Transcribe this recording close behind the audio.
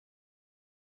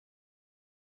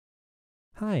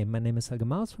Hi, my name is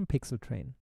Helge from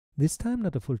pixeltrain. This time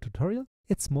not a full tutorial,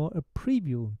 it's more a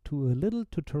preview to a little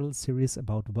tutorial series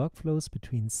about workflows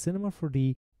between Cinema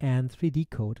 4D and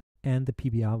 3D-Coat and the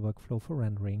PBR workflow for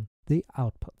rendering the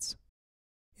outputs.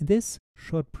 In this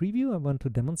short preview I want to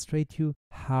demonstrate you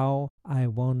how I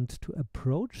want to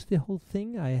approach the whole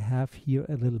thing. I have here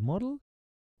a little model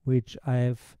which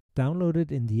I've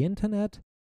downloaded in the internet,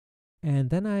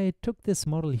 and then I took this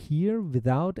model here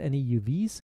without any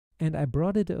UVs and I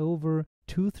brought it over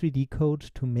to 3D-Coat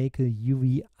to make a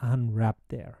UV unwrap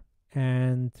there.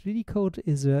 And 3D-Coat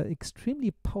is an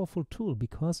extremely powerful tool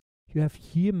because you have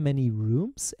here many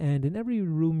rooms, and in every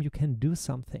room you can do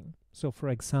something. So for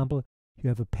example, you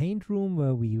have a paint room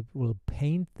where we will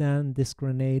paint then this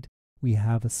grenade. We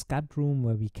have a scud room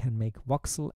where we can make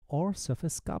voxel or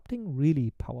surface sculpting,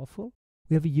 really powerful.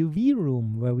 We have a UV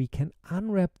room where we can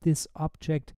unwrap this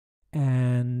object,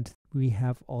 and we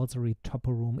have also a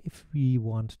topper room if we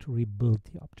want to rebuild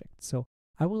the object. So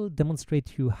I will demonstrate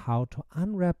to you how to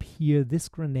unwrap here this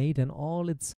grenade and all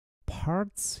its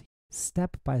parts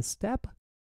step by step,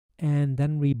 and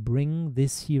then we bring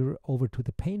this here over to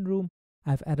the paint room.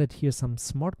 I've added here some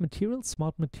smart materials.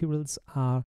 Smart materials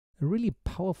are a really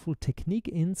powerful technique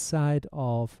inside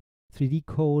of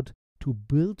 3D-Coat to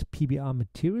build PBR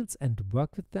materials and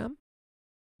work with them.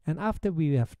 And after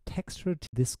we have textured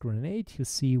this grenade, you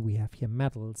see we have here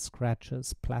metal,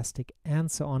 scratches, plastic, and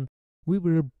so on. We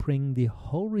will bring the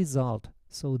whole result,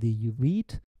 so the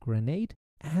UV'd grenade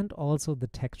and also the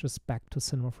textures, back to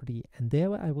Cinema 4D. And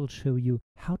there I will show you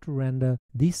how to render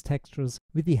these textures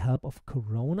with the help of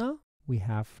Corona. We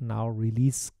have now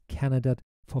release candidate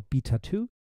for beta 2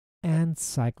 and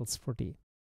Cycles 4D.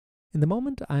 In the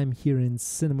moment I'm here in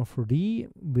Cinema 4D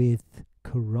with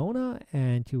Corona,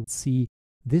 and you see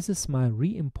this is my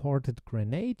re-imported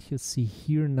grenade. You see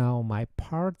here now my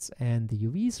parts and the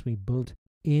UVs we built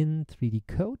in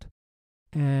 3D-Coat.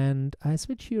 And I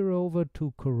switch here over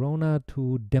to Corona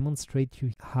to demonstrate to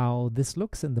you how this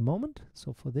looks in the moment.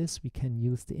 So for this we can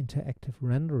use the interactive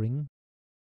rendering.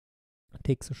 It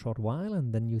takes a short while,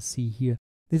 and then you see here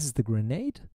this is the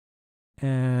grenade.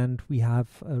 And we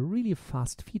have a really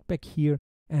fast feedback here.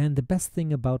 And the best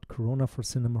thing about Corona for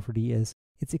Cinema 4D is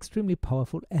it's extremely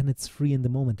powerful and it's free in the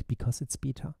moment because it's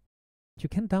beta. You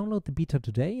can download the beta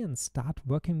today and start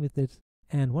working with it.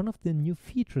 And one of the new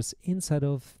features inside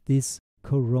of this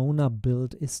Corona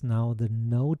build is now the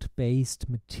node-based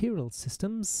material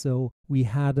system. So we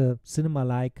had a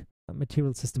cinema-like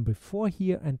material system before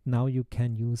here, and now you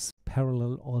can use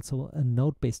parallel also a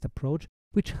node-based approach,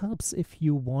 which helps if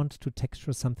you want to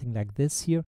texture something like this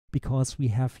here, because we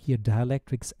have here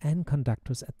dielectrics and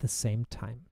conductors at the same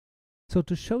time. So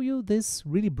to show you this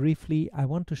really briefly, I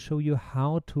want to show you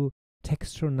how to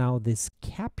texture now this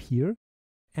cap here.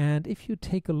 And if you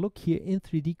take a look here in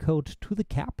 3D-Coat to the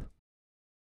cap,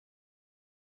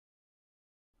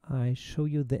 I show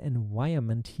you the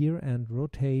environment here and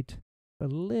rotate a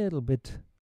little bit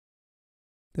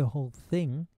the whole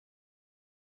thing.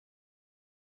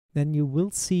 Then you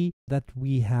will see that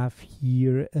we have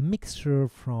here a mixture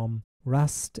from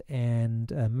rust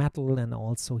and metal, and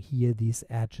also here these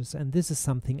edges, and this is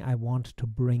something I want to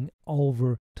bring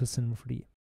over to Cinema 4D.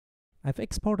 I've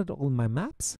exported all my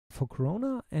maps for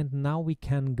Corona, and now we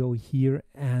can go here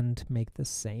and make the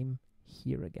same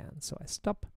here again. So I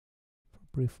stop for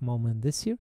a brief moment this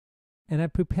here, and I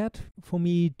prepared for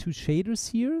me two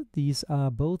shaders here. These are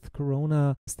both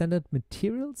Corona standard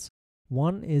materials.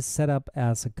 One is set up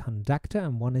as a conductor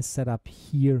and one is set up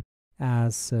here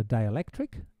as a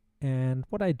dielectric. And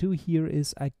what I do here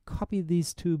is I copy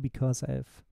these two because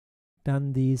I've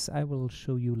done these. I will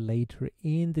show you later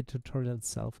in the tutorial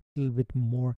itself a little bit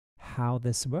more how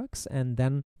this works. And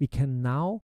then we can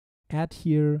now add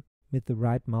here with the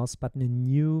right mouse button a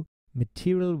new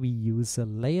material. We use a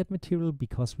layered material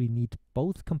because we need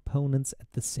both components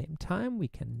at the same time. We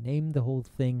can name the whole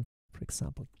thing, for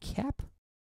example, cap.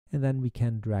 And then we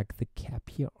can drag the cap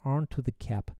here onto the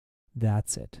cap.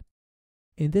 That's it.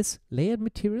 In this layered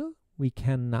material, we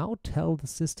can now tell the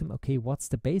system, okay, what's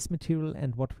the base material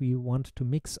and what we want to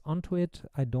mix onto it.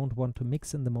 I don't want to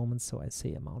mix in the moment, so I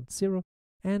say amount 0.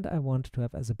 And I want to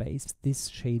have as a base this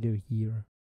shader here.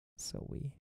 So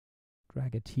we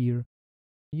drag it here.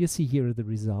 You see here the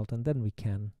result, and then we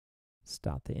can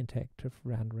start the interactive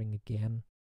rendering again.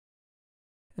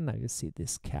 And now you see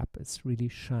this cap is really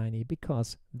shiny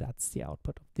because that's the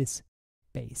output of this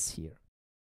base here.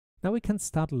 Now we can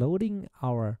start loading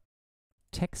our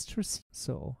textures.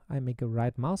 So I make a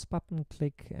right mouse button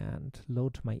click and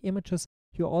load my images.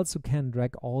 You also can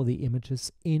drag all the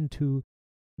images into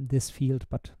this field,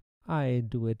 but I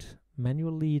do it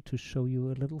manually to show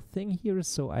you a little thing here.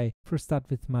 So I first start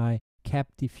with my cap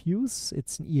diffuse.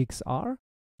 It's an EXR,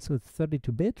 so it's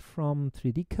 32-bit from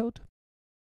 3D-Coat.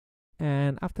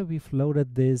 And after we've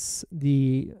loaded this,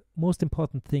 the most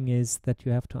important thing is that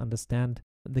you have to understand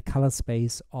the color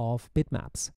space of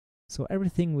bitmaps. So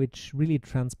everything which really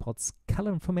transports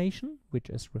color information, which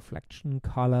is reflection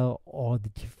color or the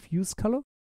diffuse color,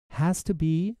 has to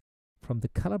be from the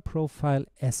color profile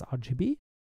sRGB.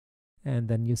 And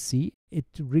then you see it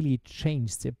really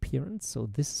changed the appearance. So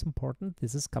this is important.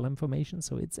 This is color information,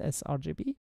 so it's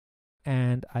sRGB.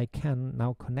 And I can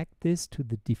now connect this to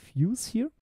the diffuse here.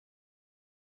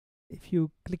 If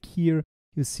you click here,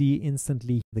 you see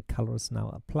instantly the colors now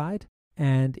applied.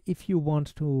 And if you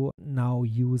want to now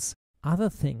use other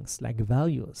things like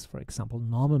values, for example,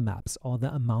 normal maps or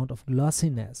the amount of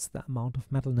glossiness, the amount of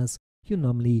metalness, you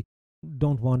normally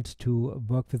don't want to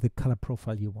work with the color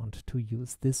profile. You want to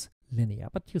use this linear,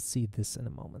 but you see this in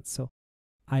a moment. So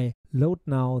I load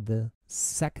now the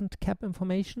second cap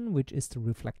information, which is the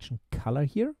reflection color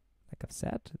here. Like I've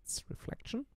said, it's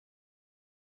reflection.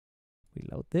 We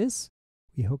load this,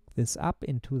 we hook this up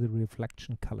into the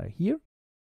reflection color here.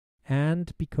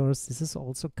 And because this is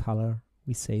also color,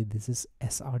 we say this is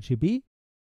sRGB.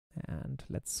 And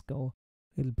let's go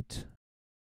a little bit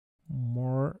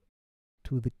more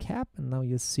to the cap. And now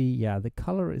you see, yeah, the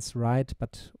color is right,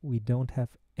 but we don't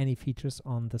have any features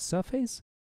on the surface.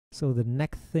 So the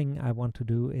next thing I want to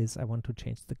do is I want to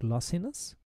change the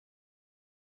glossiness.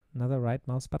 Another right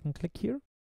mouse button click here.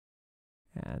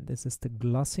 And this is the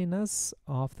glossiness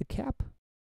of the cap.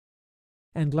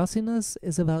 And glossiness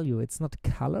is a value. It's not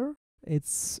color.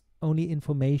 It's only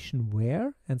information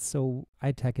where. And so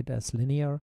I tag it as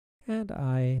linear and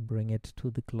I bring it to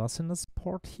the glossiness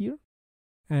port here.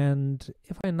 And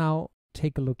if I now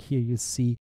take a look here, you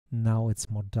see now it's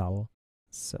more dull.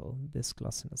 So this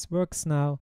glossiness works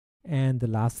now. And the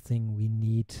last thing we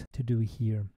need to do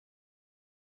here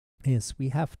is we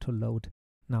have to load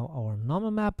now our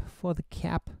normal map for the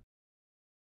cap.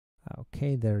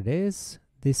 Okay, there it is.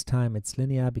 This time it's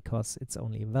linear because it's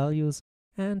only values.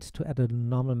 And to add a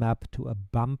normal map to a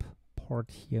bump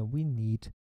port here, we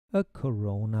need a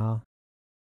corona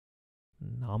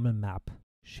normal map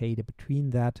shader between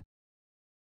that.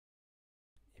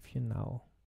 If you now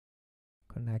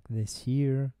connect this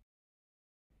here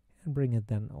and bring it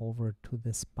then over to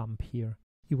this bump here,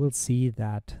 you will see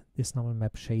that this normal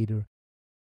map shader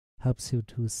helps you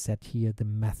to set here the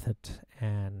method,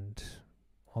 and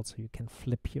also you can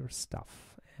flip your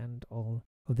stuff and all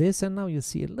of this. And now you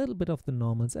see a little bit of the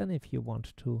normals, and if you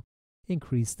want to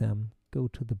increase them, go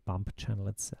to the bump channel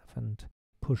itself and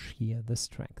push here the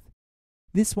strength.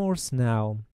 This was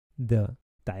now the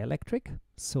dialectic,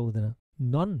 so the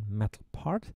non-metal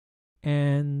part.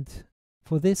 And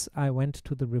for this I went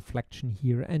to the reflection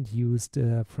here and used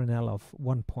a Fresnel of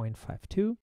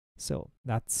 1.52. So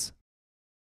that's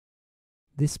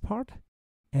this part,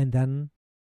 and then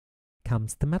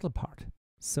comes the metal part.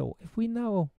 So if we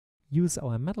now use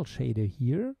our metal shader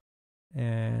here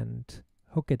and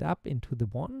hook it up into the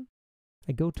one,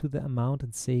 I go to the amount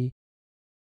and say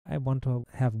I want to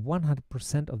have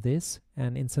 100% of this,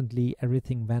 and instantly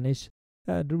everything vanishes.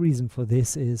 The reason for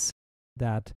this is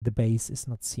that the base is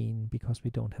not seen because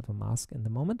we don't have a mask in the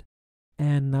moment.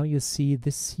 And now you see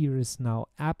this here is now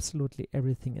absolutely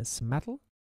everything is metal.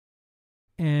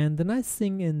 And the nice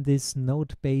thing in this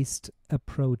node-based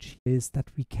approach is that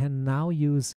we can now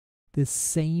use the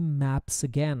same maps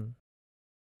again,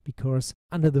 because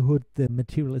under the hood the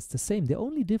material is the same. The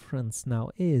only difference now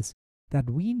is that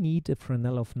we need a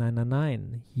Fresnel of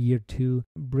 999 here to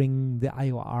bring the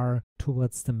IOR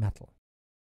towards the metal.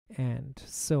 And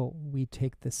so we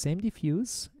take the same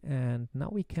diffuse, and now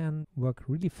we can work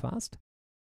really fast.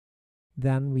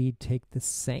 Then we take the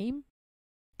same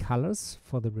colors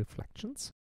for the reflections,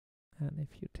 and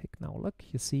if you take now a look,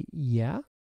 you see, yeah,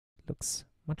 looks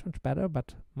much better,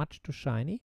 but much too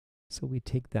shiny. So we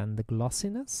take then the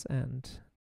glossiness and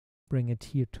bring it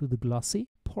here to the glossy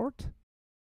port.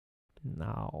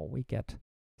 Now we get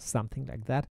something like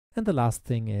that. And the last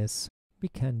thing is we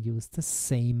can use the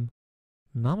same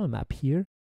normal map here,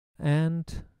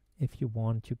 and if you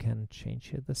want you can change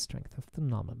here the strength of the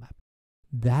normal map.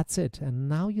 That's it. And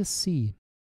now you see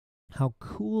how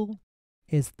cool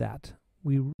is that.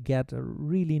 We get a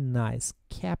really nice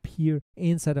cap here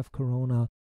inside of Corona.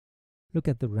 Look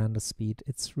at the render speed,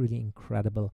 it's really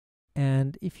incredible.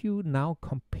 And if you now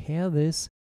compare this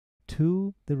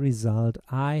to the result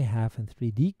I have in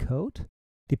 3D-Coat,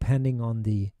 depending on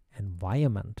the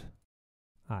environment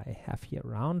I have here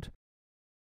around,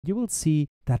 you will see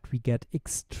that we get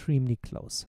extremely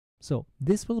close. So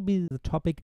this will be the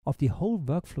topic of the whole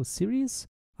workflow series.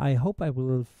 I hope I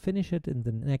will finish it in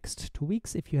the next 2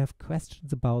 weeks. If you have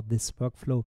questions about this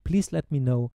workflow, please let me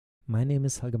know. My name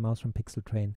is Helge from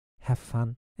pixeltrain. Have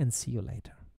fun and see you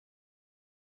later.